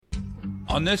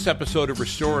On this episode of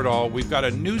Restore It All, we've got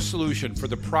a new solution for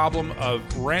the problem of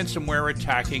ransomware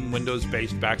attacking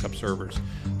Windows-based backup servers.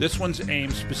 This one's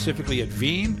aimed specifically at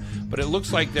Veeam, but it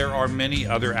looks like there are many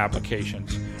other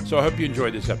applications. So I hope you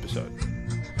enjoyed this episode.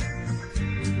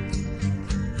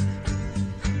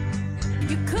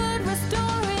 You could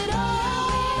restore it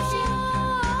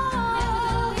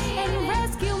all and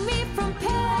rescue me from pain.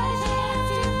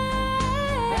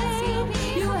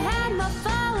 You had my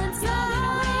file inside.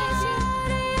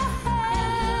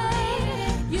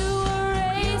 You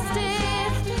erased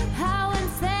it. How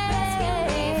insane.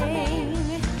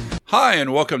 Hi,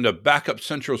 and welcome to Backup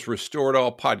Central's Restore It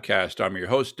All podcast. I'm your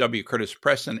host, W. Curtis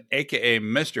Preston, aka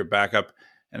Mr. Backup,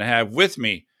 and I have with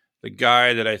me the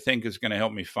guy that I think is going to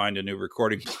help me find a new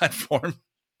recording platform,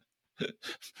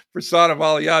 Prasanna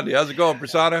Malaiyandi. How's it going,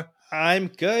 Prasanna? I'm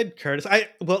good, Curtis. I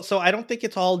don't think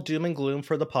it's all doom and gloom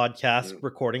for the podcast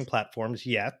recording platforms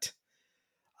yet.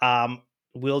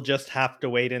 We'll just have to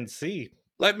wait and see.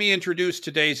 Let me introduce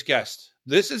today's guest.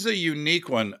 This is a unique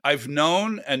one. I've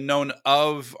known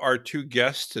of our two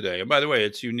guests today. And by the way,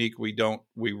 it's unique.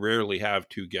 We rarely have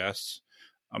two guests.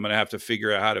 I'm going to have to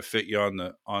figure out how to fit you on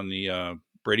the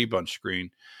Brady Bunch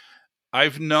screen.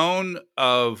 I've known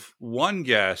of one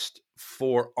guest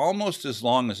for almost as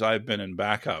long as I've been in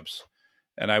backups,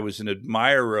 and I was an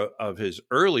admirer of his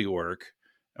early work,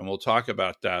 and we'll talk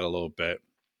about that a little bit.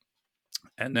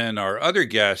 And then our other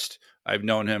guest, I've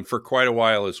known him for quite a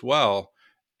while as well,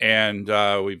 and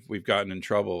we've gotten in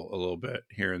trouble a little bit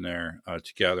here and there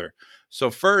together.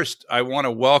 So first, I want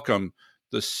to welcome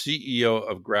the CEO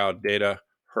of Grau Data,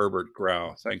 Herbert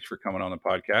Grau. Thanks for coming on the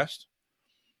podcast.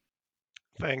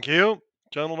 Thank you,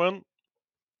 gentlemen,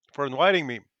 for inviting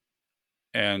me.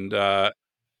 And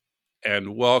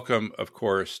welcome, of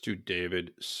course, to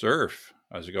David Cerf.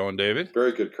 How's it going, David?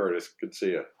 Very good, Curtis. Good to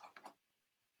see you.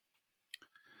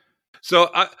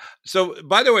 So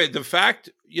by the way, the fact,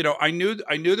 I knew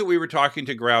that we were talking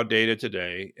to Grau Data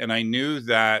today, and I knew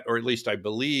that, or at least I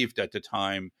believed at the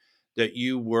time, that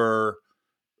you were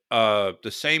the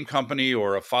same company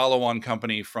or a follow-on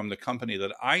company from the company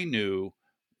that I knew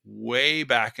way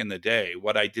back in the day.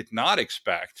 What I did not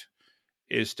expect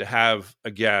is to have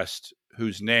a guest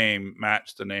whose name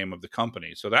matched the name of the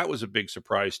company. So that was a big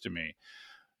surprise to me.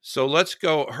 So let's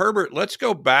go, Herbert, let's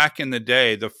go back in the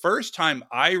day. The first time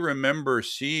I remember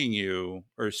seeing you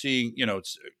or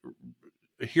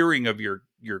hearing of your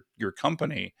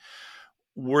company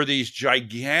were these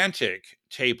gigantic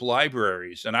tape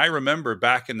libraries. And I remember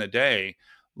back in the day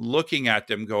looking at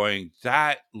them going,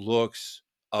 that looks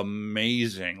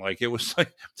amazing. Like, it was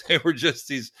like they were just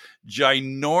these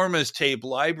ginormous tape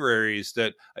libraries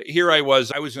that here I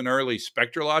was an early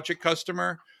SpectraLogic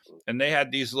customer, and they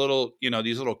had these little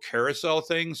carousel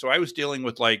things. So I was dealing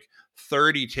with like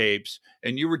 30 tapes,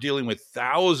 and you were dealing with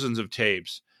thousands of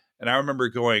tapes. And I remember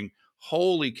going,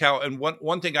 holy cow. And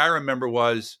one thing I remember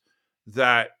was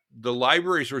that the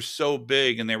libraries were so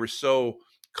big and they were so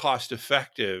cost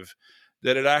effective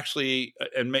that it actually,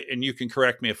 and you can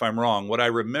correct me if I'm wrong, what I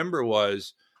remember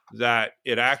was that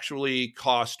it actually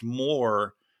cost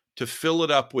more to fill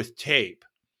it up with tape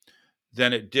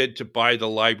than it did to buy the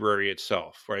library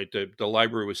itself, right? The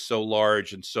library was so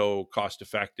large and so cost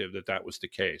effective that was the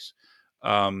case.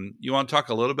 You want to talk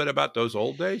a little bit about those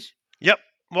old days? Yep.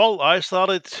 Well, I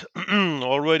started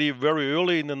already very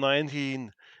early in the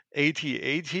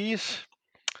 1980s.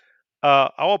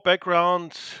 Our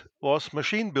background was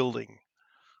machine building.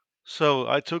 So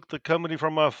I took the company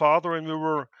from my father, and we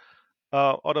were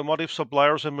automotive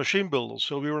suppliers and machine builders.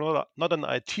 So we were not an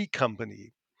IT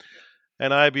company.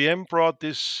 And IBM brought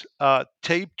this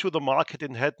tape to the market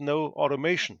and had no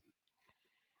automation.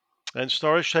 And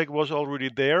StorageTek was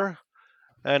already there,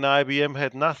 and IBM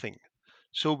had nothing.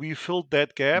 So we filled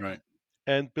that gap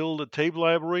and built a tape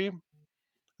library.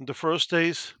 In the first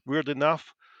days, weird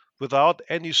enough, without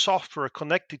any software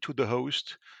connected to the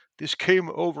host. This came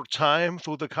over time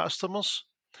through the customers.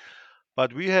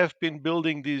 But we have been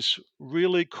building these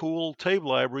really cool tape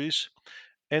libraries,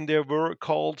 and they were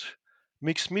called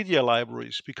mixed media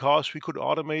libraries because we could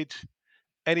automate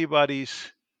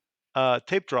anybody's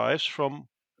tape drives from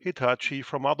Hitachi,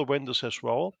 from other vendors as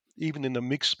well, even in the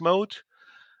mixed mode.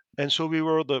 And so we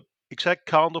were the exact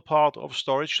counterpart of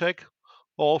StorageTek,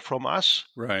 all from us.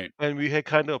 Right. And we had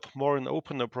kind of more an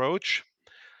open approach.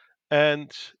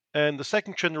 And the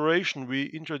second generation, we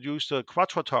introduced a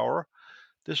Quattro Tower.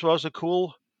 This was a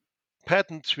cool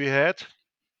patent we had.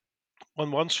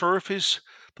 On one surface,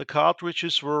 the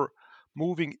cartridges were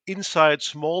moving inside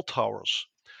small towers.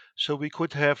 So we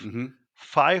could have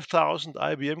 5,000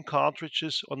 IBM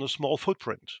cartridges on a small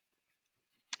footprint.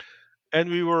 and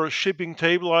we were shipping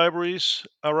tape libraries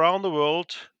around the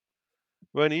world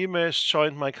when EMAS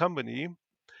joined my company.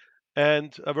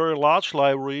 And a very large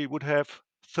library would have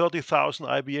 30,000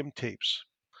 IBM tapes.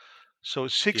 So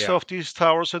six Yeah. of these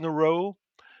towers in a row,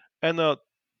 and a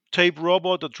tape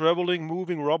robot, a traveling,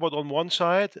 moving robot on one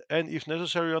side, and if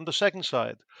necessary on the second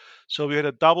side. So we had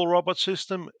a double robot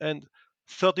system and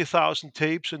 30,000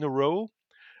 tapes in a row.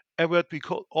 And what we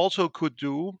also could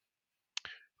do,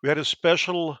 we had a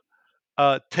special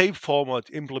tape format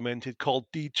implemented called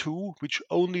D2, which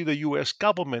only the US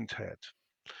government had.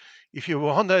 If you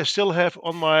want, I still have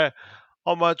on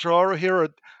my drawer here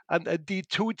a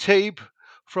D2 tape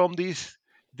from these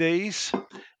days,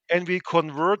 and we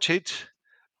converted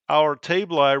our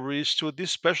tape libraries to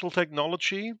this special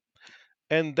technology,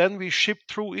 and then we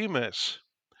shipped through EMAS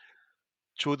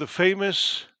to the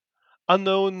famous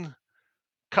unknown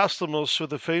customers, to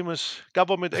the famous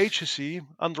government agency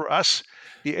under us.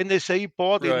 The NSA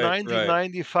bought in Right.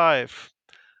 1995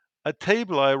 a tape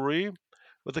library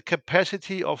with a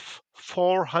capacity of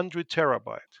 400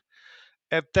 terabyte.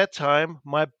 At that time,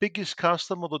 my biggest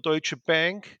customer, the Deutsche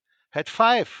Bank, had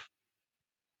 5.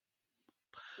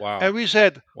 Wow. And we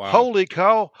said, Wow. holy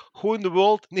cow, who in the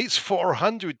world needs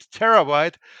 400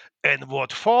 terabyte and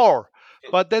what for?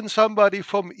 But then somebody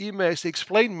from EMAS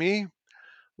explained me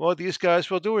what these guys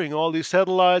were doing. All these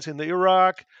satellites in the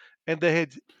Iraq, and they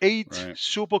had 8 Right.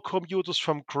 supercomputers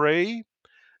from Cray,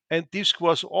 and this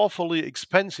was awfully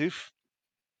expensive.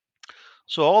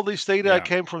 So all this data Yeah.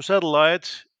 came from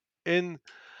satellites in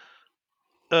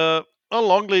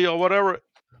Longley or whatever,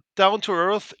 down to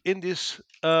earth in this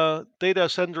data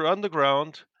center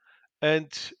underground, and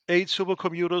 8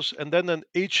 supercomputers, and then an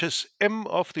HSM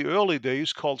of the early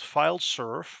days called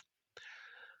FileServe.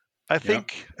 I Yep.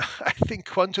 think I think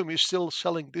Quantum is still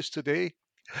selling this today.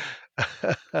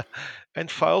 And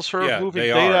FileServe Yeah, moving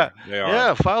they data. are. They are.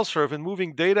 Yeah, FileServe and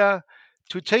moving data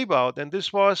to tape out. And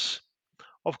this was,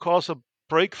 of course, a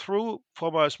breakthrough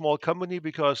for my small company,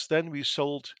 because then we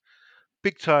sold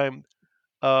big time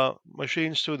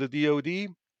machines to the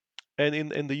DoD and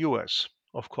in the US,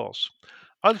 of course.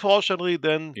 Unfortunately,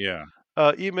 then Yeah.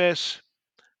 EMAS,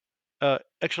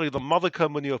 actually the mother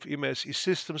company of EMAS,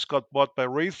 E-Systems, got bought by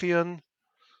Raytheon.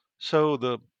 So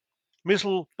the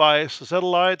missile buys the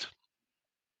satellite,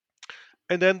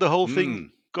 and then the whole thing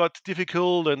Mm. got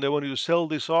difficult, and they wanted to sell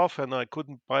this off, and I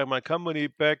couldn't buy my company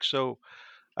back, so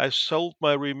I sold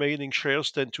my remaining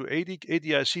shares then to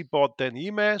ADIC, bought then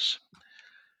EMAS,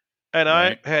 and I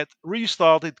Right. had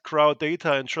restarted Crowd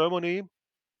Data in Germany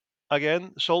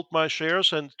again, sold my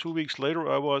shares, and 2 weeks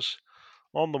later I was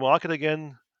on the market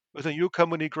again with a new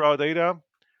company, Crowd Data,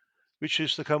 which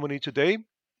is the company today,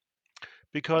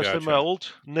 because then my Gotcha.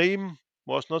 old name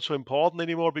was not so important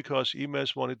anymore, because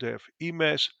EMAS wanted to have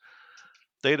EMAS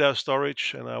data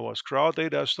storage, and I was Crowd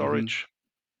Data Mm-hmm. Storage.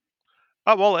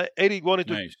 Well, AD wanted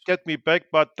to Nice. get me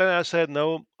back, but then I said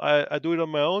no, I do it on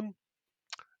my own.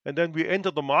 And then we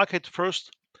entered the market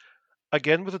first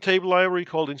again with a tape library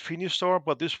called Infinistore,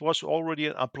 but this was already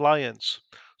an appliance.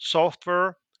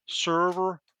 Software,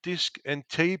 server, disk, and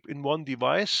tape in one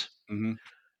device. Mm-hmm.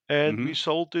 And Mm-hmm. we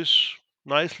sold this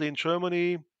nicely in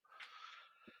Germany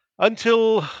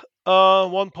until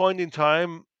one point in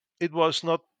time it was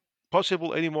not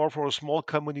possible anymore for a small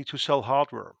company to sell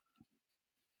hardware.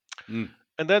 Mm.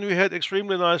 And then we had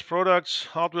extremely nice products,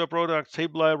 hardware products,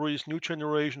 tape libraries, new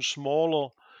generation, smaller,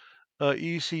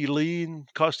 easy, lean,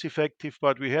 cost effective,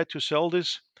 but we had to sell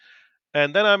this.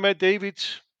 And then I met David.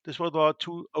 This was about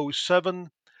 2007.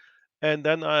 And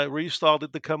then I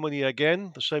restarted the company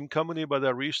again, the same company, but I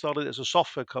restarted as a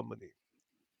software company.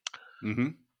 Mm-hmm.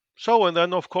 So, and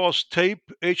then of course,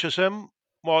 tape HSM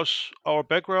was our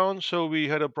background. So we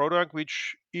had a product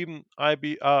which even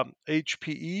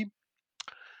HPE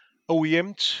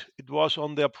OEM'd. It was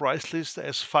on their price list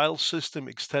as file system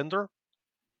extender,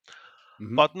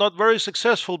 Mm-hmm. but not very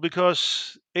successful,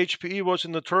 because HPE was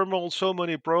in the turmoil, so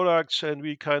many products, and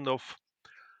we kind of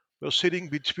were sitting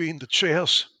between the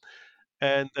chairs.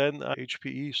 And then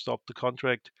HPE stopped the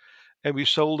contract, and we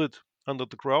sold it under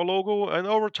the Crow logo. And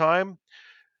over time,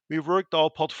 we worked our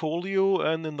portfolio,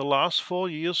 and in the last 4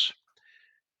 years,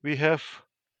 we have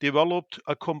developed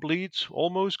a complete,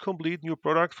 almost complete new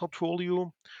product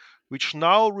portfolio, which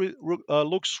now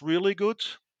looks really good.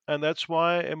 And that's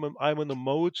why I'm in the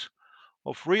mode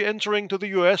of re-entering to the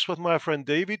US with my friend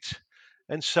David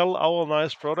and sell our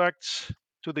nice products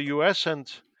to the US.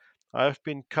 And I've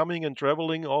been coming and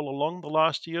traveling all along the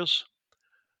last years.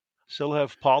 Still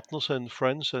have partners and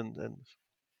friends, and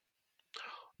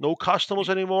no customers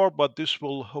anymore, but this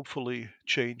will hopefully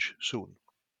change soon.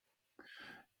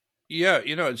 Yeah,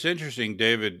 it's interesting,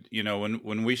 David.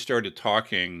 When we started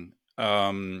talking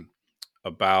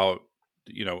about,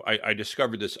 I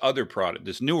discovered this other product,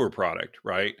 this newer product,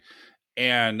 right?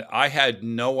 And I had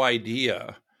no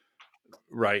idea,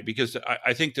 right? Because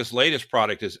I think this latest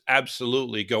product is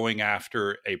absolutely going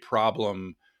after a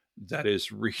problem that is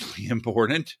really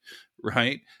important,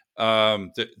 right?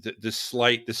 The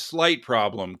slight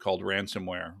problem called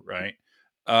ransomware, right?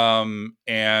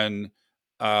 And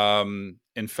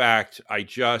in fact, I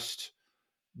just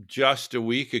a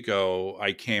week ago,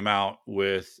 I came out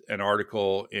with an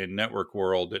article in Network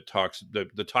World that talks.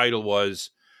 The title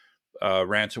was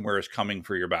 "Ransomware is coming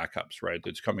for your backups," right?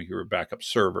 It's coming for your backup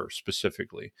server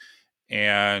specifically,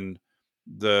 and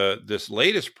this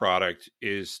latest product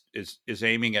is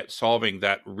aiming at solving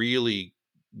that really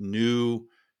new,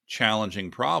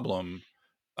 challenging problem.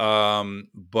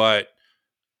 But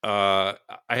I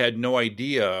had no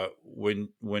idea when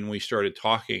we started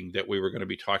talking that we were going to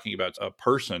be talking about a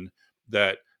person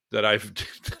that I've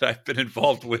that I've been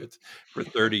involved with for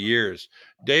 30 years.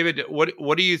 David,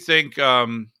 what do you think?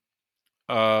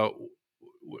 Uh,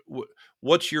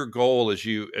 what's your goal as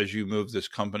you move this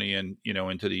company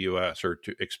into the U.S. or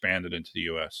to expand it into the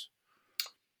U.S.?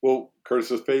 Well, Curtis,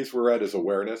 the phase we're at is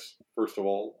awareness. First of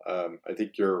all, I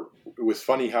think it was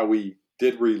funny how we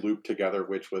did re-loop together,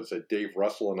 which was that Dave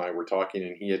Russell and I were talking,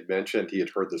 and he had mentioned he had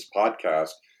heard this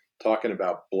podcast talking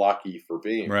about Blocky for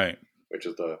Veeam, Right. which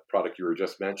is the product you were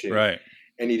just mentioning. Right.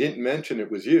 And he didn't mention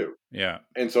it was you. Yeah.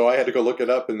 And so I had to go look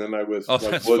it up, and then I was like,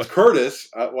 that's "Well, it's funny. Curtis."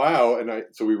 Wow! And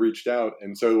so we reached out,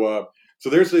 and so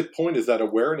there's the point: is that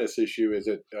awareness issue? Is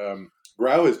that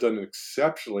Grau has done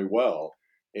exceptionally well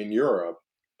in Europe,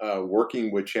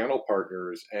 working with channel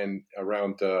partners and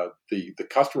around the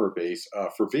customer base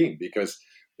for Veeam, because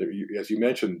as you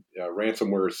mentioned,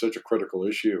 ransomware is such a critical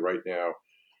issue right now.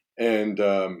 And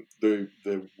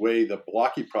the way the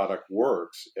Blocky product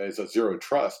works is a zero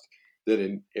trust that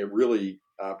it really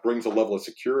brings a level of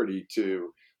security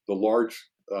to the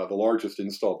largest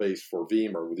install base for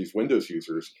Veeam or these Windows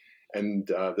users, and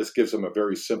this gives them a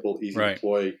very simple, easy Right. to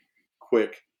deploy,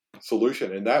 quick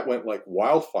solution. And that went like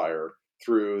wildfire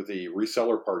through the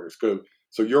reseller partners.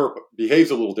 So Europe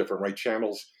behaves a little different, right?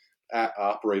 Channels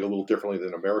operate a little differently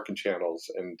than American channels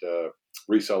and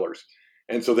resellers.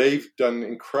 And so they've done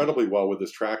incredibly well with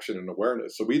this traction and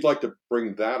awareness. So we'd like to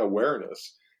bring that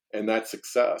awareness and that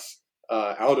success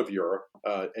out of Europe,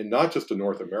 and not just to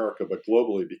North America, but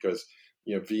globally, because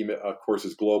Veeam, of course,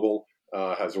 is global,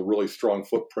 has a really strong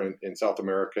footprint in South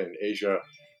America and Asia,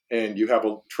 and you have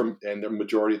and the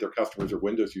majority of their customers are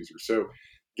Windows users. So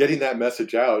getting that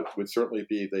message out would certainly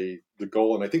be the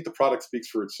goal. And I think the product speaks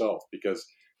for itself, because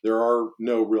there are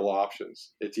no real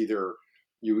options. It's either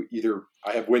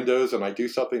I have Windows and I do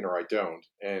something, or I don't,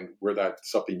 and where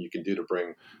that's something you can do to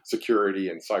bring security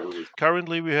and cyber.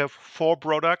 Currently, we have 4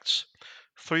 products,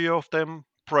 3 of them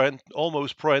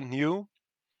almost brand new.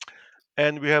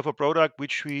 And we have a product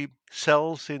which we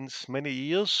sell since many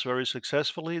years very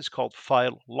successfully. It's called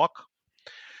FileLock.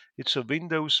 It's a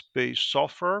Windows-based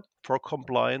software for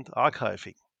compliant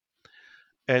archiving.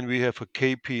 And we have a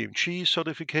KPMG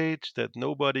certificate that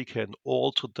nobody can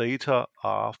alter data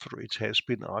after it has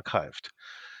been archived.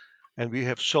 And we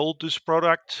have sold this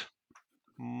product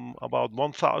about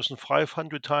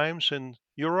 1,500 times in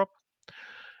Europe.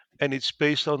 And it's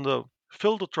based on the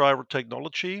filter driver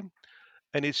technology,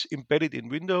 and it's embedded in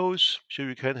Windows, so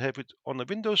you can have it on a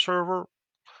Windows server,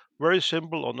 very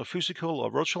simple, on a physical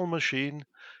or virtual machine.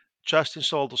 Just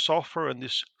install the software, and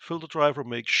this filter driver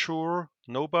makes sure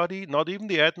nobody, not even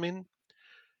the admin,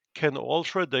 can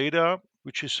alter data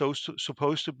which is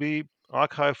supposed to be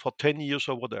archived for 10 years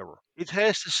or whatever. It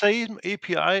has the same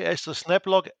API as the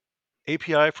SnapLock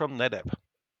API from NetApp.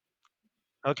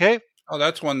 Okay? Oh,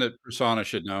 that's one that Persona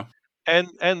should know. And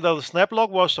the SnapLock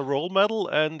was the role model,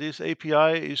 and this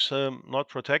API is not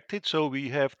protected, so we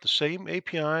have the same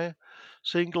API,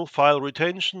 single file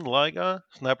retention like a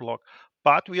SnapLock.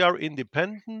 But we are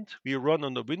independent, we run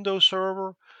on the Windows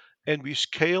server, and we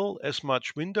scale as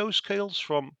much Windows scales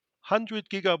from 100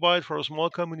 gigabyte for a small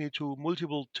company to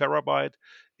multiple terabyte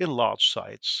in large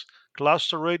sites.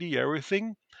 Cluster ready,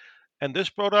 everything. And this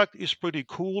product is pretty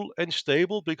cool and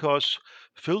stable because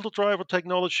filter driver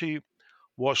technology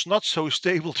was not so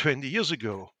stable 20 years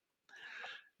ago.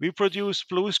 We produced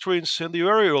blue screens in the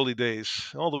very early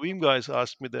days. All the Veeam guys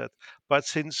asked me that. But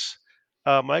since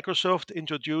Microsoft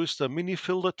introduced the mini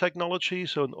filter technology,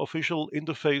 so an official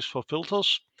interface for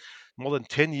filters, more than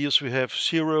 10 years we have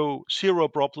zero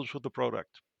problems with the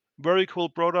product. Very cool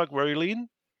product, very lean.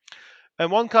 And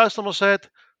one customer said,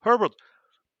 Herbert,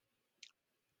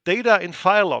 data in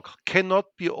FileLog cannot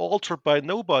be altered by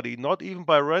nobody, not even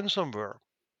by ransomware.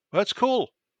 That's cool.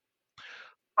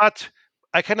 But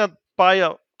I cannot buy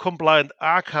a compliant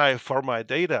archive for my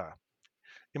data.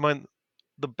 I mean,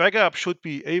 the backup should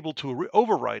be able to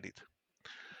override it.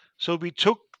 So we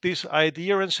took this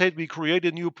idea and said we create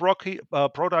a new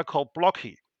product called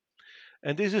Blocky.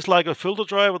 And this is like a filter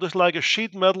driver. This is like a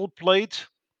sheet metal plate,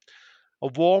 a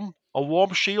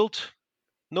warm shield.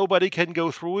 Nobody can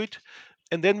go through it.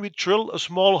 And then we drill a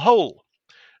small hole.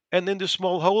 And in the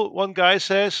small hole, one guy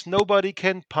says nobody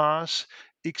can pass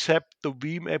except the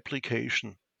Veeam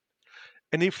application.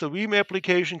 And if the Veeam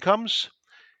application comes,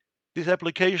 this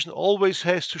application always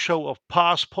has to show a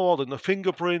passport and a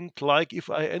fingerprint, like if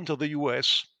I enter the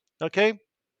US. Okay?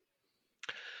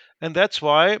 And that's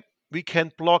why we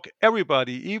can block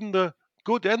everybody, even the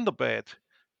good and the bad,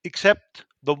 except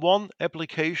the one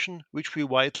application which we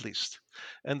whitelist.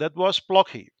 And that was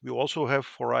Blocky. We also have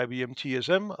for IBM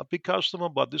TSM a big customer,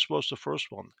 but this was the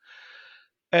first one.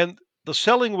 And the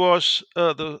selling was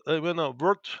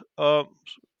word,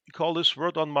 we call this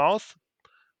word on mouth.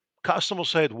 Customer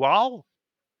said, wow,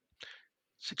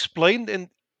 it's explained in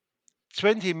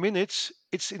 20 minutes,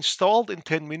 it's installed in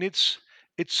 10 minutes,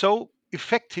 it's so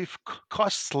effective,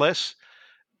 costs less,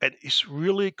 and is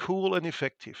really cool and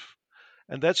effective.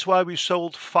 And that's why we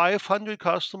sold 500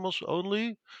 customers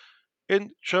only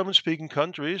in German speaking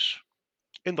countries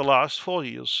in the last 4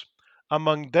 years.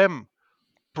 Among them,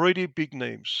 pretty big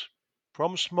names,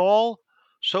 from small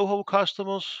Soho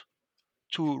customers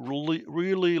to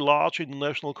really large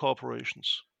international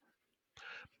corporations.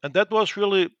 And that was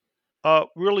really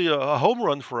a home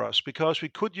run for us because we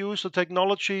could use the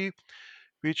technology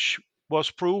which was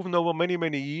proven over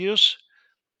many years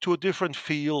to a different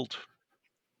field.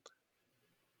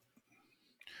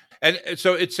 And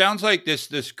so it sounds like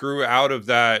this grew out of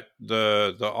that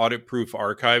the audit proof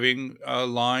archiving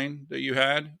line that you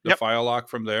had, the Yep. file lock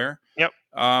from there. Yep.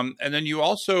 And then you've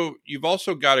also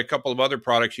got a couple of other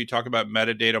products. You talk about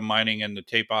metadata mining and the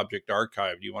tape object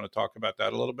archive. Do you want to talk about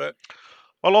that a little bit?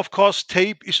 Well, of course,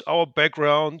 tape is our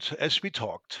background as we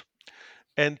talked.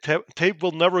 And tape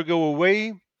will never go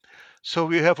away. So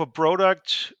we have a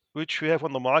product which we have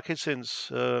on the market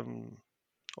since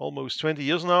almost 20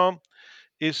 years now.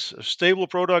 Is a stable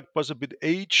product, but a bit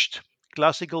aged,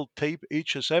 classical tape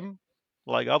HSM,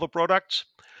 like other products.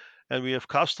 And we have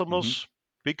customers,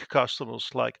 big customers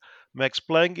like Max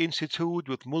Planck Institute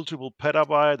with multiple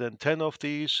petabyte and 10 of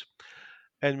these.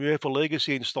 And we have a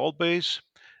legacy install base.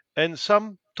 And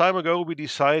some time ago, we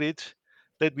decided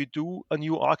that we do a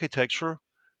new architecture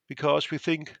because we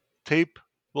think tape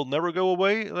will never go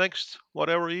away next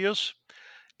whatever years.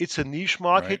 It's a niche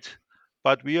market,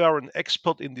 but we are an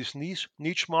expert in this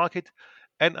niche market.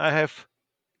 And I have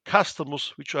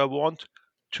customers which I want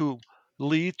to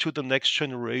lead to the next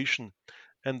generation.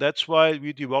 And that's why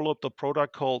we developed a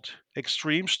product called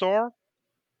Extreme Store.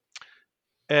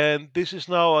 And this is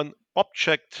now an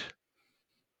object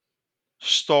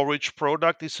storage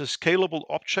product. It's a scalable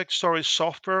object storage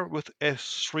software with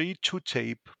S3 to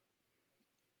tape.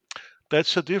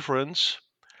 That's the difference.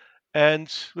 And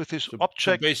with this So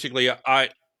object, basically, I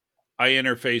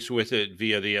interface with it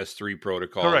via the S3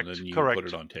 protocol, Correct, and then you correct. put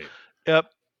it on tape.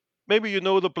 maybe you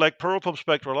know the Black Pearl from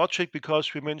SpectraLogic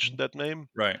because we mentioned that name.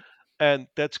 Right. And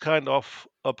that's kind of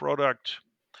a product.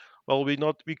 Well,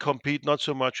 we compete not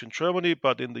so much in Germany,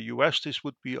 but in the US, this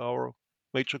would be our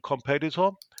major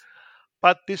competitor.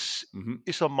 But this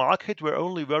is a market where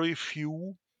only very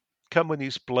few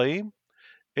companies play.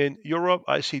 In Europe,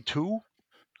 I see two,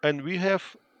 and we have,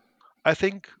 I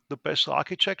think, the best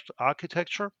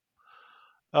architecture.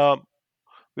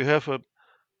 We have a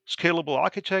scalable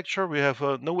architecture. We have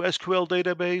a NoSQL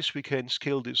database. We can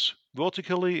scale this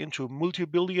vertically into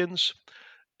multi-billions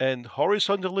and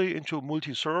horizontally into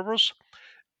multi-servers.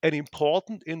 And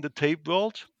important in the tape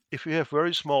world, if you have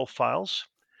very small files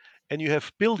and you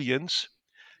have billions,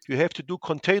 you have to do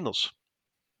containers.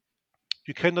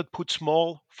 You cannot put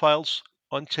small files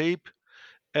on tape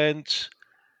and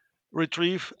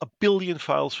retrieve a billion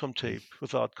files from tape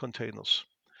without containers.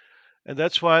 And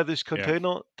that's why this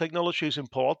container technology is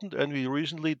important. And we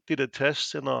recently did a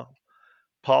test in a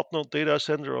partner data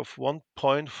center of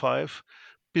 1.5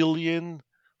 billion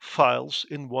files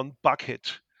in one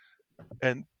bucket.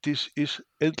 And this is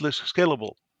endless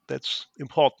scalable. That's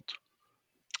important.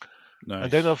 Nice.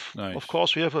 And then of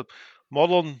course we have a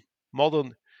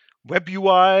modern web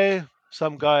UI.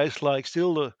 Some guys like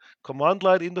still the command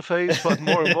line interface, but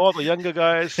more and more the younger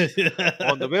guys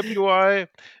on the web UI.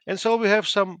 And so we have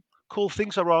some cool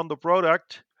things around the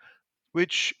product,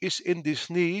 which is in this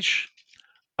niche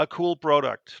a cool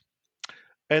product.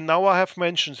 And now I have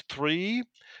mentioned 3,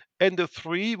 and the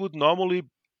 3 would normally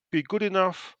be good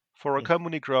enough for a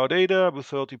company Crowdata with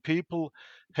 30 people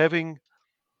having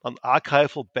an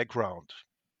archival background.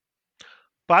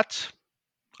 But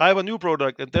I have a new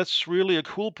product, and that's really a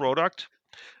cool product,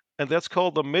 and that's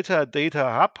called the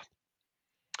Metadata Hub.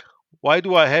 Why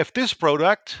do I have this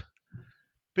product?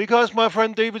 Because my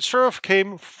friend David Cerf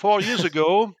came 4 years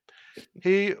ago.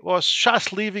 He was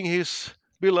just leaving his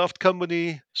beloved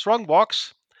company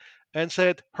Strongbox and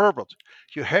said, Herbert,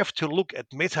 you have to look at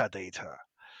metadata.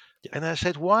 Yeah. And I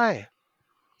said, why?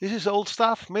 This is old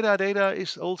stuff. Metadata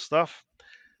is old stuff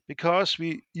because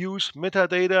we use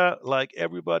metadata like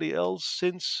everybody else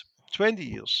since 20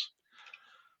 years.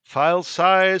 File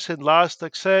size and last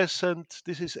access, and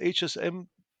this is HSM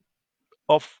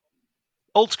of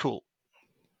old school.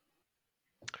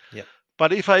 Yep.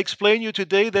 But if I explain you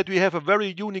today that we have a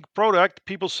very unique product,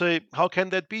 people say, how can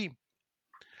that be?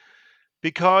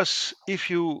 Because if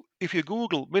you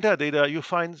Google metadata, you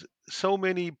find so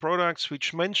many products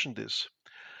which mention this.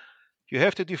 You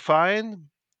have to define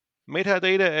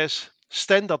metadata as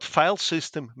standard file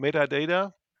system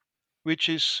metadata, which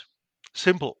is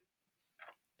simple.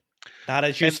 Not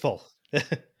as useful.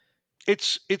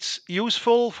 It's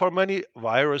useful for many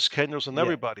virus scanners and Yeah.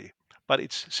 everybody, but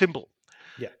it's simple.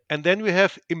 Yeah. And then we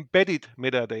have embedded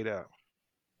metadata.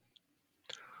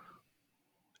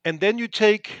 And then you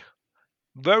take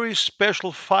very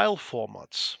special file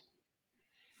formats.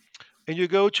 And you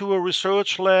go to a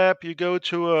research lab, you go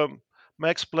to a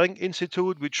Max Planck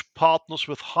Institute, which partners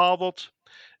with Harvard,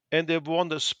 and they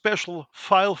want a special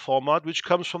file format which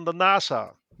comes from the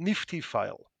NASA, Nifty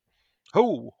file.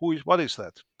 What is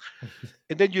that?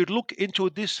 And then you look into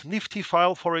this Nifty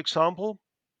file, for example,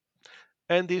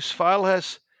 and this file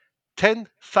has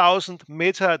 10,000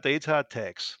 metadata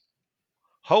tags.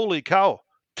 Holy cow,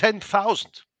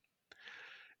 10,000.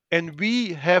 And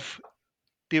we have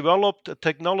developed a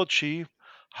technology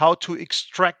how to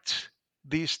extract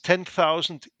these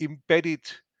 10,000 embedded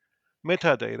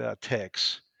metadata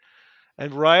tags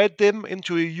and write them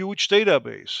into a huge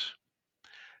database.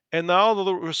 And now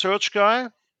the research guy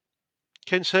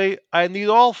can say, I need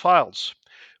all files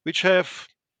which have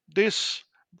this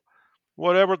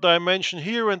whatever dimension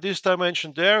here and this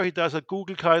dimension there. He does a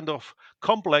Google kind of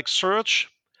complex search,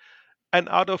 and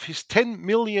out of his 10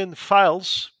 million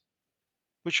files,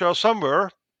 which are somewhere,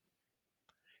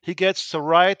 he gets the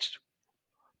right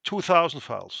 2,000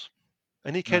 files.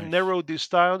 And he can Nice. narrow this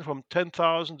down from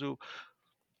 10,000 to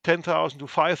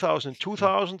 5,000,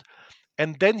 2,000,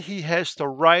 and then he has the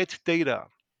right data.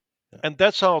 And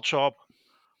that's our job,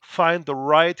 find the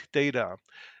right data.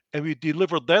 And we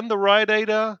deliver then the right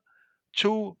data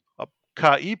to a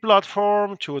KI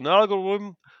platform, to an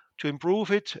algorithm, to improve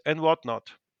it and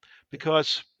whatnot.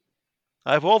 Because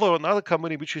I have also another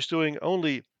company which is doing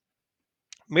only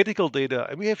medical data,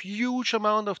 and we have huge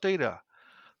amount of data.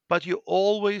 But you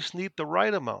always need the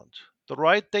right amount, the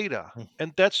right data.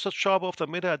 And that's the job of the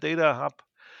Metadata Hub.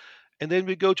 And then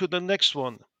we go to the next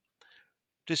one.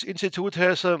 This institute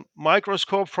has a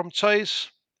microscope from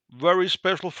Zeiss, very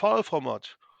special file format.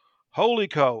 Holy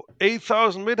cow,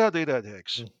 8,000 metadata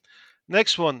tags.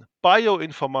 Next one,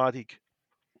 bioinformatic.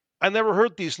 I never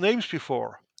heard these names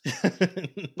before.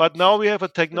 But now we have a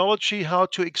technology how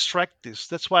to extract this.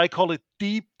 That's why I call it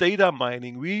deep data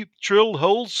mining. We drill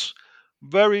holes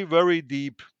very, very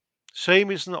deep. Same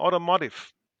as in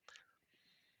automotive.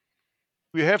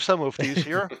 We have some of these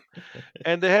here.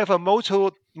 And they have a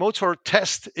motor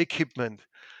test equipment.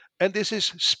 And this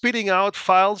is spitting out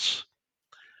files.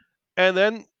 And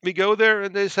then we go there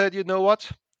and they said, you know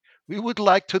what? We would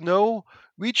like to know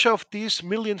which of these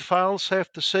million files have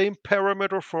the same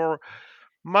parameter for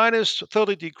minus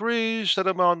 30 degrees, that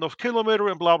amount of kilometer,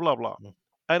 and blah, blah, blah.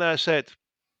 And I said,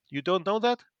 you don't know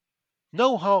that?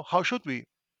 No, how should we?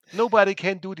 Nobody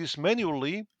can do this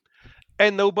manually,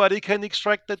 and nobody can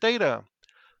extract the data.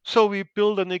 So we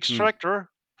build an extractor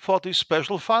for this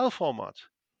special file format.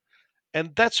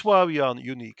 And that's why we are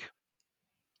unique.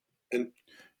 And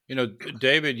You know,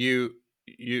 David, you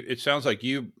it sounds like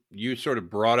you sort of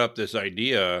brought up this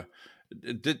idea.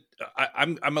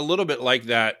 I'm a little bit like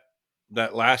that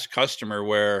last customer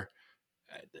where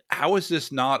how is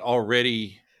this not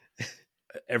already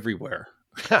everywhere?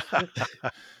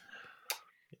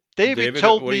 David what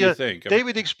told do me, you think?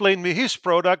 David explained me his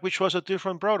product, which was a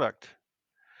different product.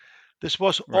 This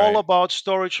was Right. all about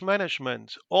storage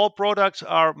management. All products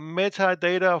are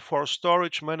metadata for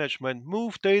storage management.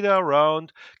 Move data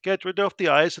around, get rid of the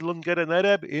isolate, get an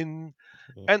NetApp in.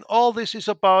 And all this is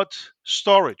about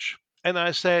storage. And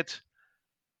I said,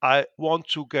 I want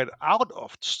to get out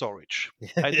of storage.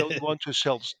 I don't want to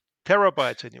sell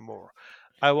terabytes anymore.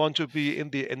 I want to be in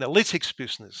the analytics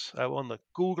business. I want a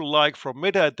Google-like for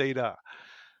metadata.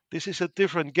 This is a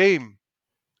different game,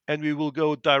 and we will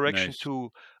go direction Nice.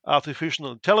 to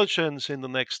artificial intelligence in the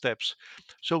next steps.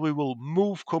 So we will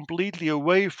move completely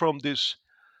away from this.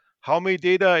 How many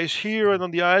data is here and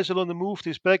on the ISO on the move,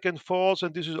 this back and forth,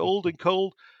 and this is old and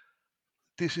cold.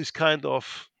 This is kind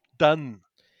of done.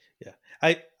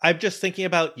 Yeah. I'm just thinking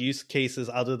about use cases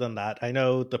other than that. I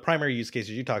know the primary use cases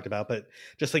you talked about, but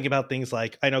just thinking about things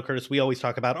like, I know, Curtis, we always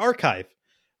talk about archive,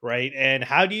 right? And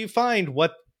how do you find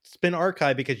what's been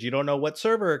archived because you don't know what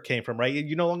server it came from, right?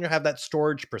 You no longer have that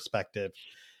storage perspective,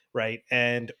 right?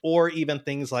 And or even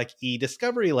things like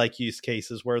e-discovery like use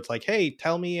cases where it's like, hey,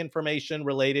 tell me information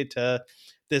related to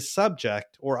this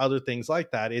subject or other things like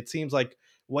that. It seems like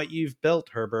what you've built,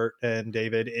 Herbert and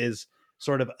David, is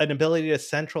sort of an ability to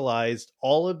centralize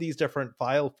all of these different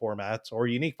file formats or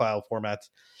unique file formats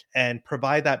and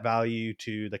provide that value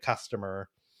to the customer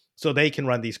so they can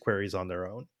run these queries on their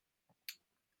own.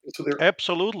 So there,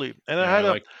 Absolutely. And I Yeah, had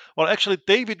like well, actually,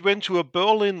 David went to a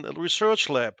Berlin research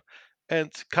lab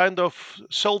and kind of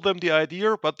sold them the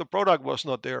idea, but the product was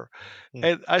not there. Hmm.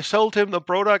 And I sold him the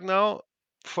product now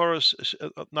for a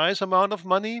nice amount of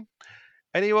money.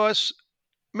 And he was,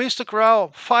 Mr.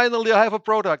 Grau, finally I have a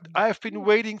product. I've been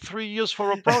waiting 3 years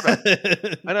for a product.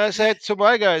 And I said to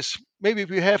my guys, maybe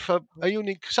we have a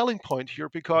unique selling point here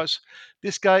because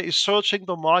this guy is searching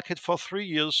the market for 3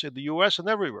 years in the US and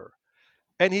everywhere.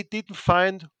 And he didn't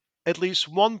find at least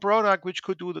one product which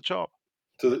could do the job.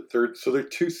 so there are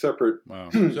two separate wow.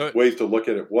 So ways to look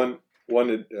at it. One,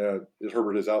 as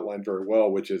Herbert has outlined very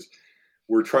well, which is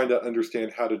we're trying to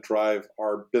understand how to drive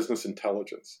our business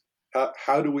intelligence.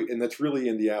 How do we, and that's really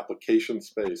in the application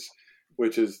space,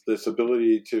 which is this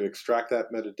ability to extract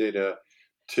that metadata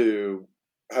to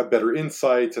have better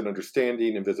insights and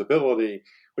understanding and visibility,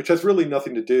 which has really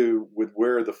nothing to do with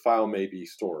where the file may be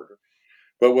stored.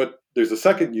 But there's a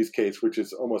second use case, which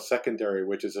is almost secondary,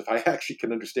 which is if I actually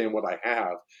can understand what I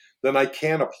have, then I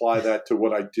can apply that to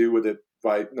what I do with it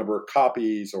by number of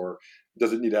copies, or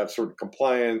does it need to have certain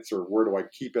compliance, or where do I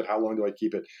keep it? How long do I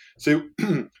keep it? So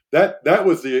that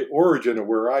was the origin of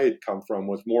where I had come from,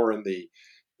 was more in the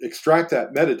extract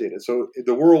that metadata. So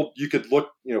the world, you could look,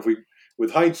 if we,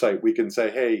 with hindsight, we can say,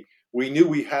 hey, we knew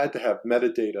we had to have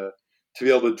metadata to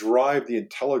be able to drive the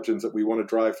intelligence that we want to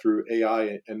drive through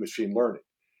AI and machine learning.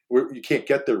 You can't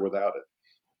get there without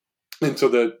it. And so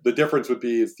the difference would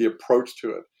be is the approach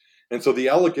to it. And so the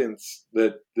elegance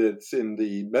that's in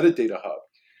the metadata hub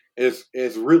is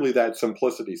really that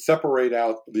simplicity. Separate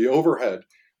out the overhead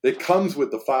that comes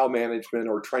with the file management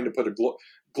or trying to put a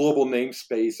global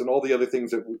namespace and all the other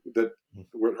things that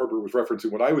what Herbert was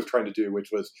referencing, what I was trying to do,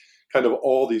 which was kind of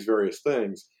all these various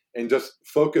things, and just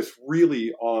focus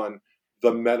really on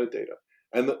the metadata.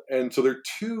 And so there are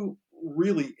two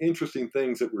really interesting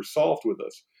things that were solved with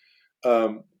this,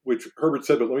 which Herbert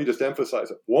said, but let me just emphasize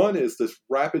it. One is this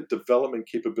rapid development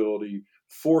capability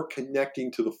for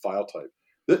connecting to the file type.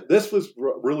 This was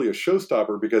really a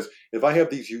showstopper, because if I have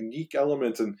these unique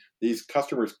elements and these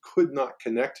customers could not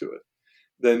connect to it,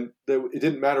 then it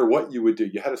didn't matter what you would do.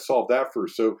 You had to solve that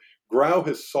first. So Grau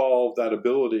has solved that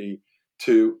ability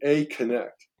to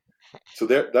connect. So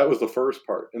that was the first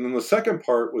part. And then the second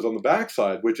part was on the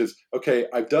backside, which is, okay,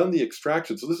 I've done the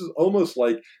extraction. So this is almost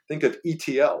like, think of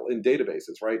ETL in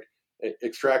databases, right?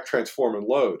 Extract, transform, and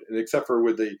load. And except for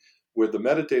with the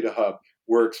metadata hub,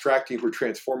 we're extracting, we're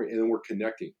transforming, and then we're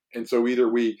connecting. And so either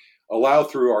we allow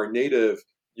through our native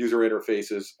user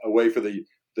interfaces a way for the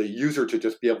user to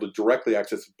just be able to directly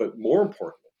access it, but more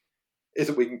importantly, is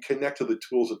that we can connect to the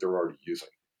tools that they're already using.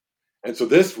 And so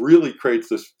this really creates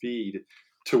this feed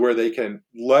to where they can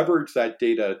leverage that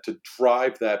data to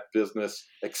drive that business,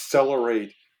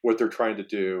 accelerate what they're trying to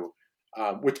do,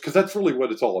 because that's really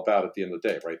what it's all about at the end of the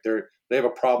day, right? They have a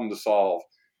problem to solve,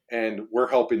 and we're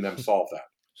helping them solve that.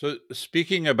 So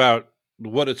speaking about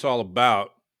what it's all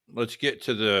about, let's get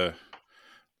to the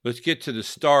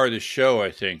star of the show,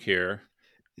 I think, here,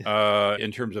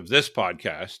 in terms of this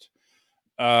podcast.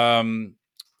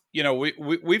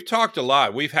 We've talked a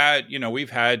lot. We've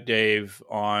had Dave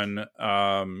on.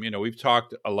 We've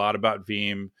talked a lot about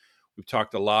Veeam. We've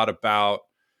talked a lot about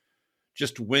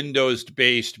just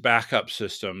Windows-based backup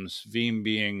systems. Veeam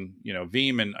being,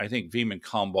 Veeam, and I think Veeam and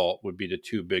Commvault would be the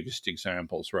two biggest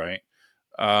examples, right?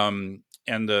 And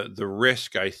the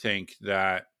risk, I think,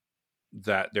 that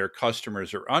their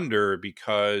customers are under,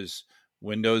 because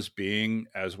Windows being,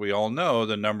 as we all know,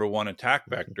 the number one attack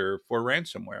vector for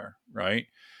ransomware, right?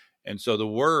 And so the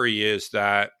worry is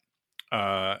that,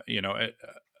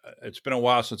 it's been a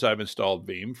while since I've installed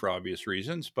Veeam for obvious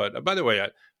reasons. But by the way,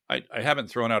 I haven't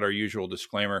thrown out our usual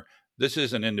disclaimer. This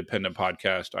is an independent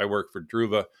podcast. I work for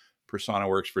Druva. Persona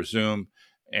works for Zoom.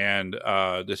 And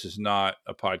this is not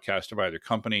a podcast of either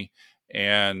company.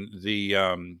 And the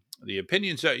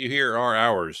opinions that you hear are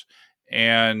ours.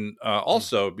 And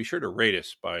also be sure to rate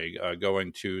us by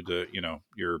going to the,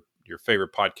 your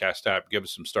favorite podcast app. Give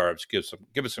us some stars. Give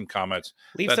us some comments.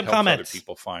 Leave That some helps comments. other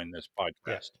people find this podcast.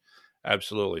 Yeah.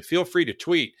 Absolutely. Feel free to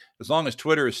tweet as long as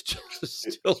Twitter is still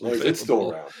As long as it's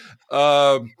still available.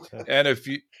 around. And if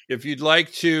you'd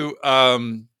like to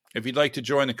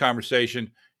join the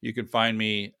conversation, you can find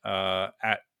me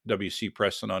at WC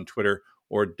Preston on Twitter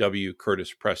or W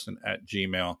Curtis Preston at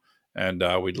Gmail, and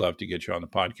we'd love to get you on the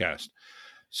podcast.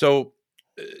 So,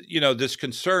 this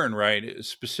concern, right, is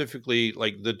specifically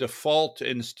like the default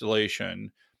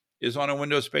installation is on a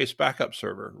Windows-based backup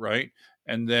server, right?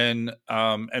 And then,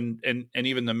 and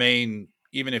even the main,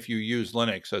 even if you use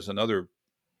Linux as another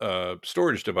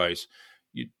storage device,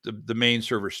 the main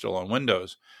server is still on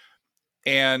Windows,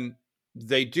 and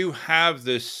they do have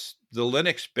the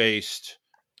Linux-based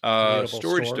Immutable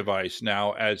storage store. device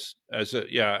now as an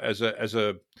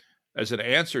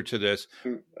answer to this.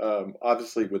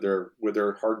 Obviously, with their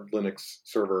hard Linux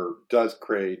server, does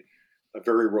create a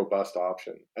very robust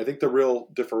option. I think the real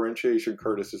differentiation,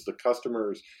 Curtis, is the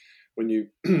customers. When you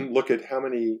look at how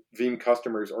many Veeam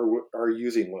customers are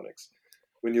using Linux,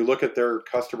 when you look at their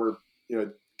customer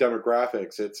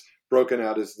demographics, it's broken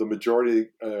out as the majority,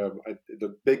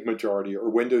 the big majority are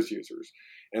Windows users,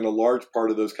 and a large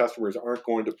part of those customers aren't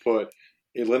going to put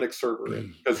a Linux server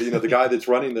in because the guy that's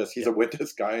running this, he's a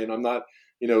Windows guy, and I'm not.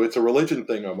 It's a religion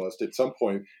thing almost at some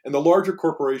point. And the larger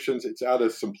corporations, it's out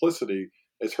of simplicity.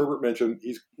 As Herbert mentioned,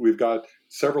 we've got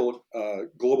several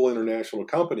global international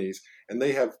companies, and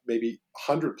they have maybe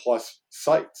 100 plus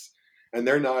sites, and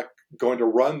they're not going to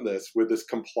run this with this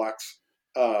complex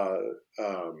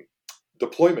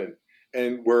deployment.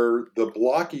 And where the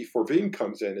blocky for Veeam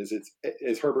comes in is,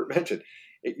 as Herbert mentioned,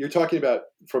 you're talking about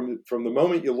from the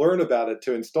moment you learn about it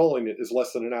to installing it is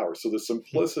less than an hour. So the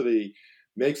simplicity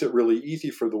makes it really easy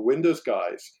for the Windows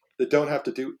guys that don't have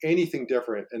to do anything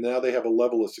different, and now they have a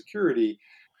level of security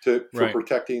for Right.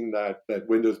 protecting that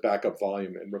Windows backup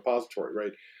volume and repository,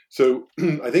 right? So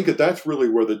I think that's really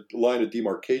where the line of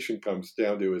demarcation comes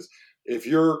down to is if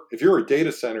you're a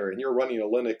data center and you're running a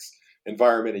Linux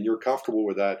environment and you're comfortable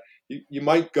with that, you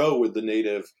might go with the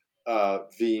native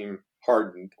Veeam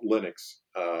hardened Linux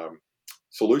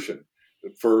solution.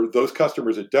 For those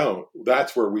customers that don't,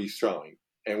 that's where we shine,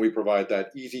 and we provide that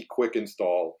easy, quick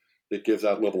install that gives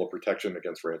that level of protection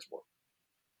against ransomware.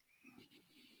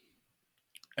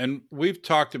 And we've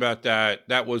talked about that.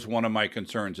 That was one of my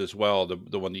concerns as well.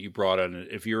 The one that you brought in.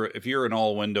 If you're an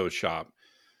all Windows shop,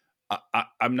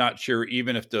 I'm not sure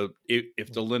even if the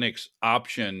Linux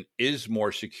option is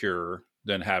more secure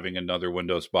than having another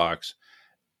Windows box.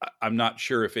 I'm not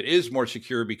sure if it is more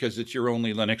secure because it's your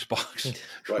only Linux box,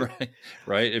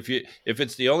 right? If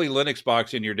it's the only Linux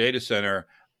box in your data center,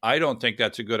 I don't think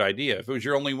that's a good idea. If it was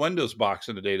your only Windows box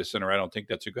in the data center, I don't think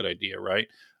that's a good idea, right?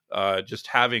 Just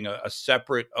having a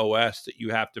separate OS that you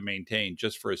have to maintain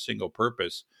just for a single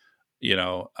purpose,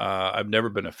 I've never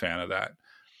been a fan of that.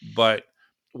 But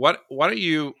why don't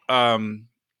you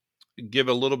give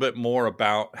a little bit more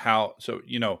about how? So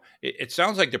it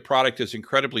sounds like the product is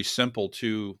incredibly simple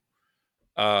to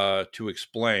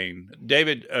explain.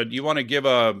 David, do you want to give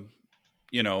an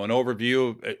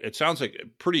overview? It sounds like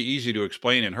pretty easy to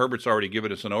explain, and Herbert's already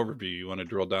given us an overview. You want to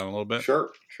drill down a little bit?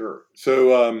 Sure.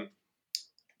 So,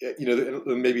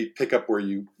 maybe pick up where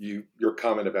your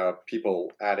comment about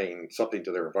people adding something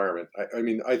to their environment. I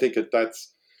mean, I think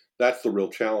that's the real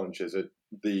challenge. Is it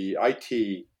the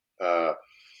IT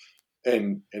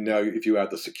and now if you add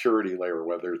the security layer,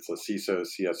 whether it's the CISO,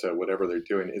 CSO, whatever they're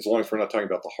doing, as long as we're not talking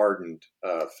about the hardened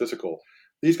physical,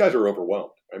 these guys are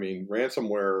overwhelmed. I mean,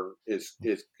 ransomware is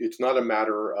it's not a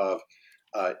matter of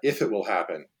if it will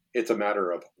happen. It's a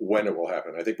matter of when it will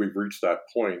happen. I think we've reached that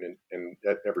point, and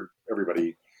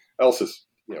everybody else has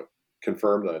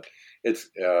confirmed that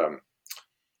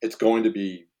it's going to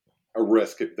be a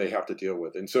risk that they have to deal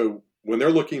with. And so when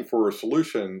they're looking for a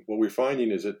solution, what we're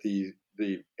finding is that the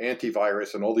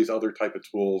antivirus and all these other type of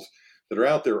tools that are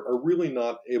out there are really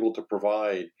not able to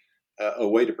provide a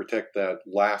way to protect that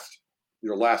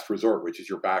your last resort, which is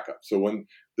your backup. So when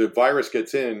the virus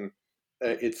gets in,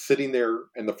 it's sitting there,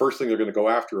 and the first thing they're going to go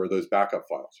after are those backup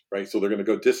files, right? So they're going to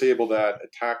go disable that,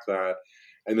 attack that,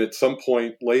 and at some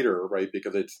point later, right,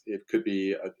 because it could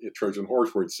be a Trojan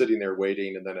horse where it's sitting there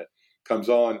waiting, and then it comes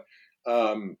on.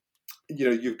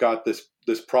 You've got this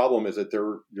problem is that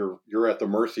you're at the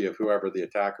mercy of whoever the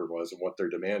attacker was and what their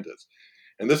demand is.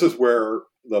 And this is where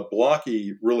the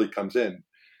Blocky really comes in.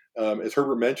 As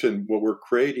Herbert mentioned, what we're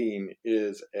creating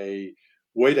is a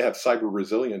way to have cyber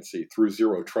resiliency through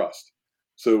zero trust.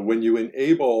 So when you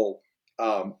enable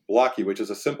Blocky, which is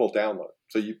a simple download,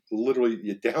 so you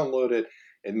download it,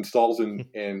 it installs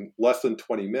in less than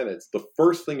 20 minutes. The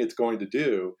first thing it's going to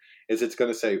do is it's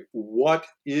going to say, what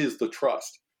is the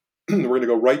trust? We're going to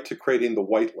go right to creating the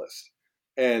whitelist.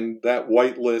 And that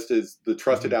whitelist is the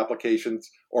trusted applications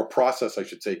or process, I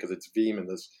should say, because it's Veeam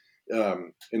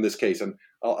in this case. And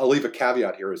I'll leave a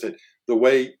caveat here: is that the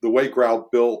way Growl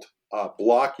built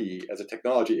Blocky as a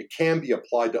technology, it can be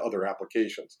applied to other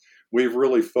applications. We've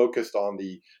really focused on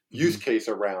the use case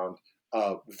around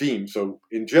Veeam. So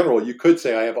in general, you could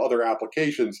say I have other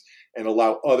applications and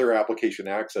allow other application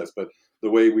access, but the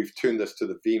way we've tuned this to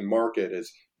the Veeam market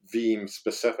is Veeam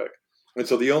specific. And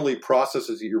so the only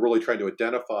processes that you're really trying to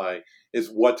identify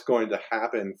is what's going to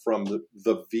happen from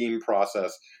the Veeam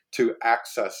process to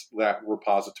access that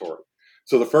repository.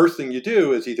 So the first thing you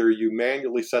do is either you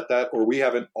manually set that, or we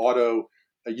have an auto.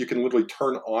 You can literally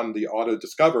turn on the auto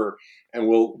discover, and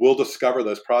we'll discover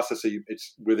those processes.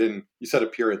 It's within, you set a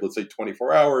period, let's say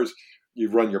 24 hours. You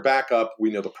run your backup.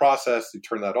 We know the process. You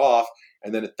turn that off,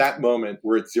 and then at that moment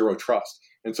we're at zero trust,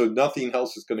 and so nothing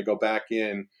else is going to go back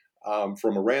in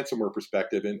from a ransomware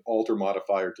perspective and alter,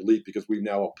 modify, or delete, because we've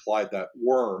now applied that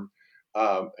worm.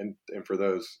 And for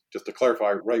those, just to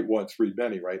clarify, write once, read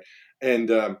many, right? And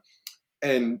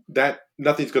that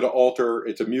nothing's going to alter.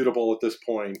 It's immutable at this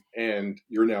point, and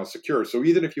you're now secure. So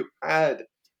even if you had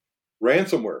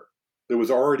ransomware that was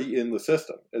already in the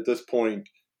system, at this point,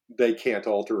 they can't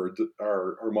alter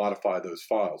or modify those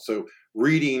files. So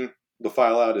reading the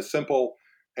file out is simple,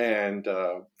 and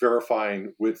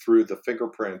verifying through the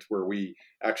fingerprint, where we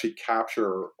actually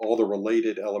capture all the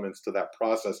related elements to that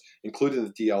process, including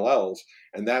the DLLs,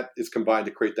 and that is combined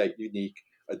to create that unique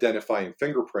identifying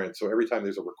fingerprint. So every time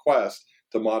there's a request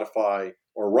to modify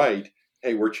or write,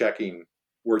 hey, we're checking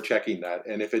that,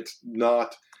 and if it's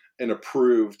not an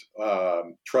approved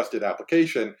trusted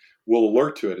application, we'll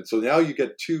alert to it. And so now you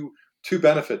get two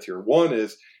benefits here. One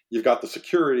is you've got the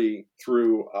security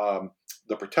through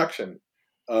the protection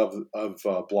of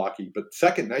Blocky, but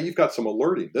second, now you've got some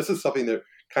alerting. This is something that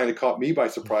kind of caught me by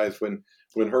surprise when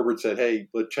Herbert said, hey,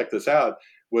 let's check this out.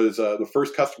 Was the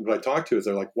first customer I talked to, is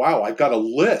they're like, wow, I've got a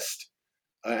list.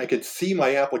 I can see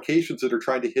my applications that are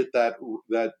trying to hit that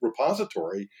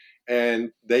repository, and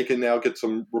they can now get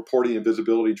some reporting and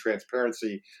visibility and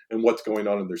transparency in what's going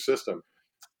on in their system,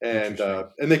 and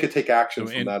they could take action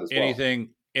from that as well.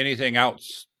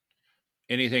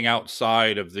 Anything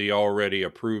outside of the already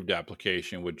approved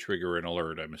application would trigger an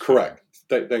alert, I'm assuming. Correct.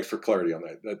 Thanks for clarity on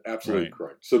that. That's absolutely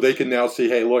correct. So they can now see,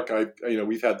 hey, look,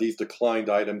 we've had these declined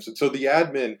items, and so the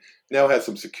admin now has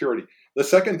some security. The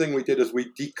second thing we did is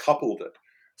we decoupled it,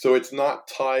 so it's not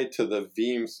tied to the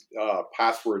Veeam's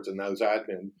passwords and those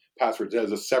admin passwords. It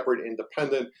has a separate,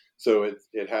 independent, so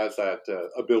it has that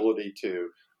ability to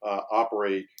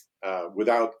operate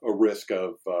without a risk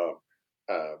of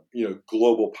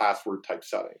global password type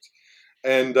settings,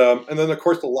 and then of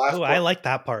course the last. I like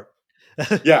that part.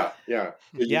 Yeah.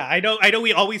 I know.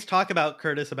 We always talk about,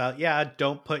 Curtis, about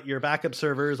don't put your backup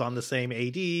servers on the same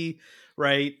AD,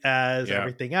 right, as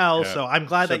everything else. Yeah. So I'm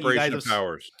glad that you guys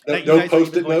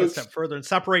are going a step further and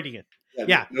separating it.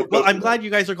 Well, I'm glad you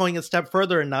guys are going a step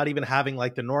further and not even having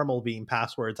like the normal Veeam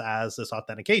passwords as this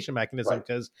authentication mechanism,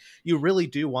 because you really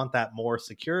do want that more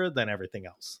secure than everything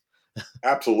else.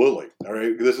 Absolutely. All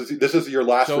right. This is your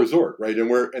last resort, right?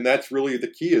 And that's really the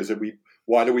key, is that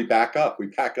why do we back up? We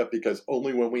back up because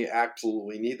only when we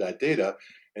absolutely need that data,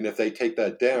 and if they take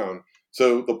that down.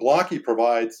 So the Blocky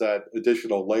provides that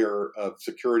additional layer of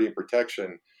security and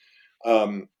protection,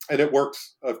 and it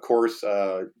works. Of course,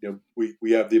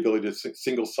 we have the ability to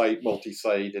single site,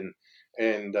 multi-site,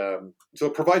 and so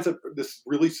it provides this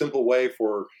really simple way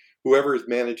for whoever is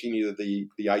managing either the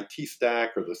IT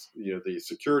stack or the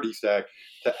security stack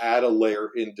to add a layer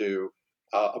into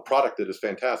a product that is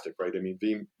fantastic, right? I mean,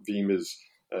 Veeam is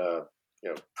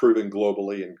proven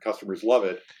globally and customers love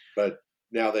it, but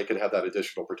now they can have that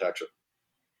additional protection.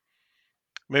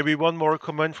 Maybe one more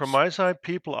comment from my side.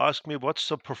 People ask me, what's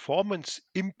the performance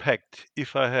impact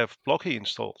if I have Blocky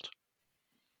installed?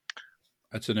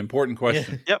 That's an important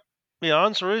question. Yep. The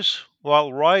answer is,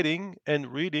 while writing and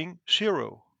reading,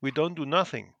 0. We don't do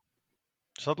nothing.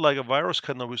 It's not like a virus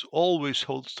scanner which always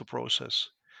holds the process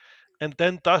and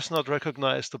then does not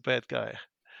recognize the bad guy.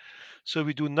 So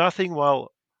we do nothing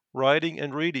while writing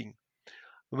and reading.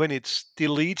 When it's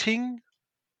deleting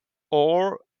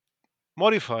or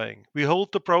modifying, we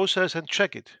hold the process and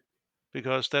check it,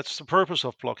 because that's the purpose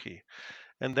of Blocky.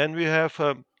 and then we have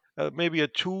maybe a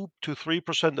 2 to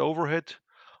 3% overhead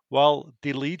while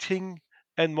deleting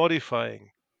and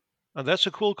modifying, and that's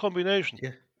a cool combination.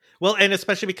 Yeah. Well, and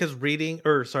especially because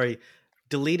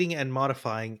deleting and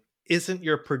modifying isn't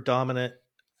your predominant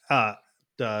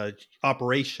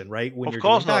operation, right? When Of you're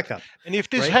course doing not. backup. And if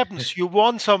this right? happens, you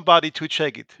want somebody to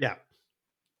check it. Yeah.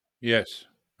 Yes,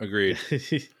 agreed.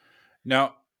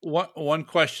 Now, one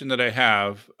question that I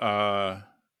have,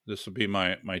 this will be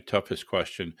my toughest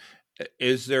question.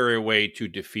 Is there a way to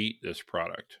defeat this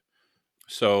product?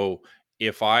 So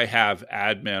if I have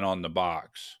admin on the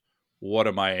box, what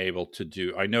am I able to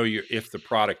do? I know if the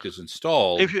product is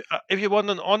installed. If you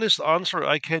want an honest answer,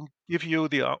 I can give you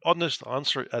the honest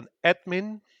answer. An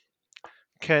admin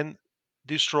can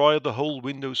destroy the whole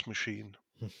Windows machine,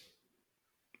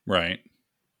 Right.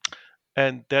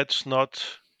 and that's not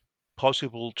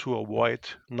possible to avoid,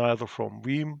 neither from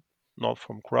Veeam, not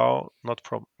from Grow, not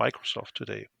from Microsoft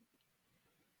today.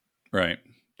 Right.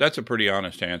 That's a pretty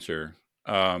honest answer.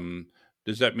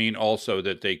 Does that mean also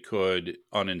that they could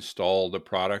uninstall the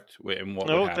product? And what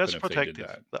No, would happen that's if protected. they did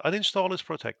that? The uninstall is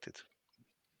protected.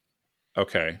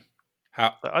 Okay.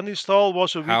 How? The uninstall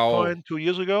was a weak How- point 2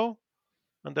 years ago,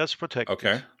 and that's protected.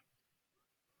 Okay.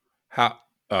 How?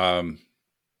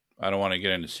 I don't want to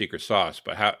get into secret sauce,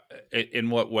 but how?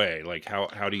 In what way? Like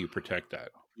how do you protect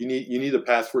that? You need a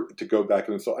password to go back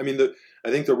and install. I mean, I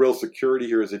think the real security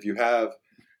here is if you have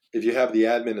the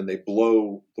admin and they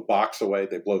blow the box away,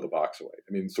 they blow the box away.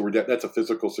 I mean, so that's a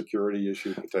physical security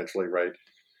issue potentially, right?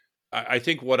 I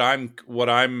think what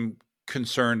I'm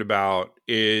concerned about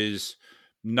is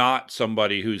not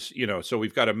somebody who's, so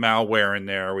we've got a malware in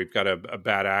there, we've got a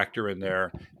bad actor in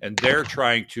there, and they're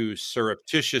trying to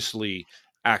surreptitiously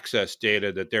access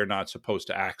data that they're not supposed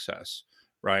to access,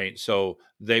 right? So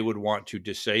they would want to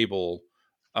disable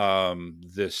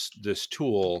this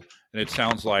tool, and it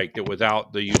sounds like that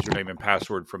without the username and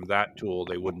password from that tool,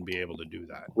 they wouldn't be able to do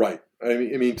that. Right. I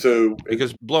mean, so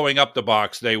because blowing up the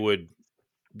box, they would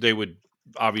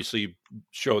obviously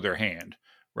show their hand,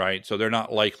 right? So they're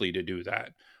not likely to do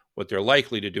that. What they're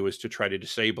likely to do is to try to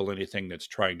disable anything that's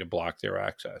trying to block their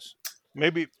access.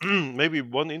 Maybe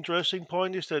one interesting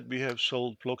point is that we have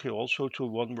sold Blocky also to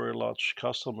one very large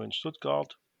customer in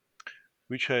Stuttgart,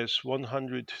 which has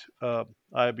 100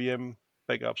 IBM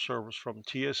backup servers from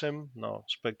TSM, now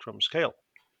Spectrum Scale.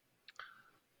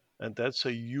 And that's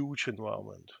a huge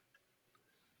environment.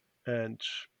 And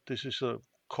this is a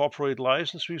corporate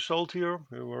license we sold here.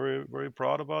 We're very, very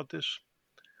proud about this.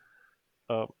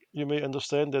 You may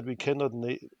understand that we cannot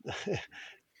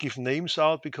give names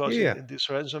out because in this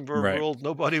ransomware world,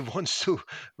 nobody wants to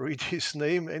read his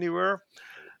name anywhere.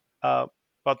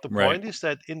 But the point is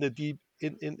that in the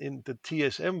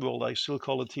TSM world, I still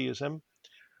call it TSM.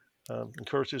 And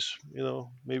Curtis,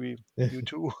 maybe you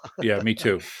too. Yeah, me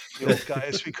too. The old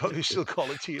guys, we still call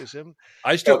it TSM.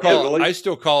 I still call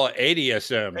it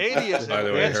ADSM. ADSM, by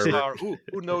the way, Herbert.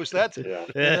 Who knows that?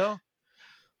 Yeah.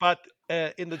 But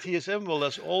in the TSM world,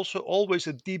 there's also always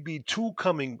a DB2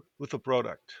 coming with the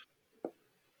product.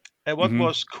 And what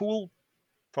was cool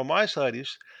from my side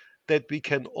is that we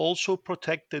can also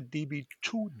protect the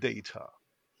DB2 data,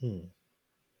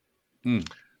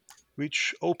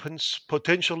 which opens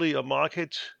potentially a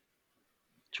market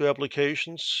to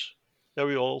applications that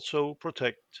we also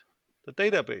protect the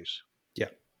database. Yeah.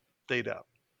 Data.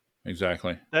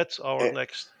 Exactly. That's our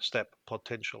next step,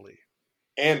 potentially.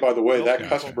 And by the way, that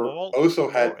customer also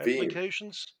had Veeam.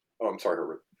 Applications. Oh, I'm sorry,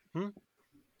 Herbert.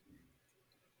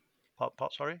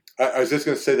 Sorry? I was just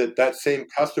going to say that same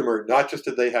customer, not just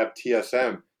did they have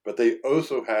TSM, but they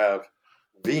also have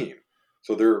Veeam.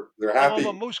 So they're happy.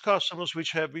 Well, most customers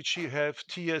which have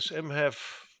TSM have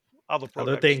other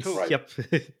products other things. too. Right. Yep.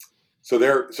 So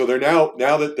they're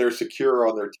now that they're secure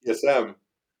on their TSM,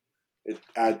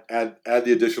 add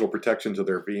the additional protections of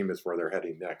their Veeam is where they're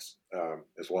heading next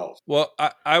as well. Well,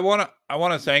 I want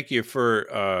to thank you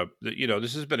for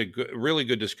this has been a really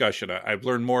good discussion. I've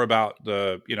learned more about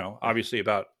obviously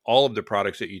about all of the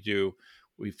products that you do.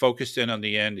 We focused in on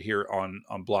the end here on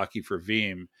Blocky for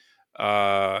Veeam.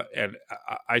 And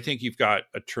I think you've got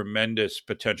a tremendous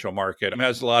potential market. It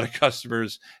has a lot of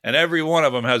customers, and every one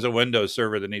of them has a Windows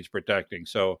server that needs protecting.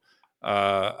 So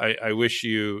I wish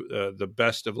you the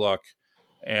best of luck,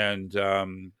 and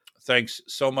thanks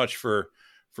so much for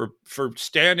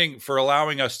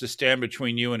allowing us to stand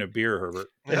between you and a beer, Herbert.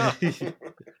 Yeah.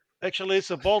 Actually, it's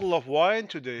a bottle of wine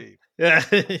today. Yeah.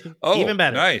 Oh, even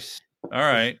better. Nice. All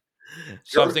right.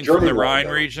 Something German from the wine,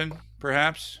 Rhine region,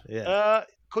 perhaps? Yeah.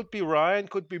 Could be Rhine,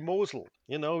 could be Mosel.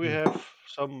 We have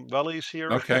some valleys here.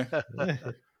 Okay.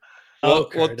 Well,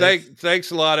 Curtis.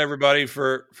 thanks a lot, everybody,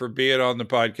 for being on the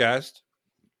podcast.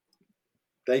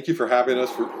 Thank you for having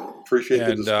us. Appreciate the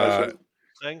And, discussion.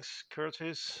 Thanks,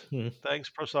 Curtis. Hmm. Thanks,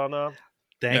 Prasanna.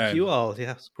 Thank you all.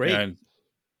 Yeah, it's great. And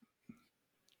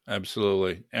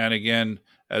absolutely. And again,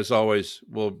 as always,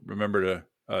 we'll remember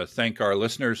to thank our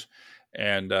listeners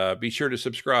and be sure to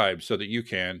subscribe so that you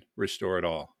can restore it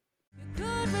all. Good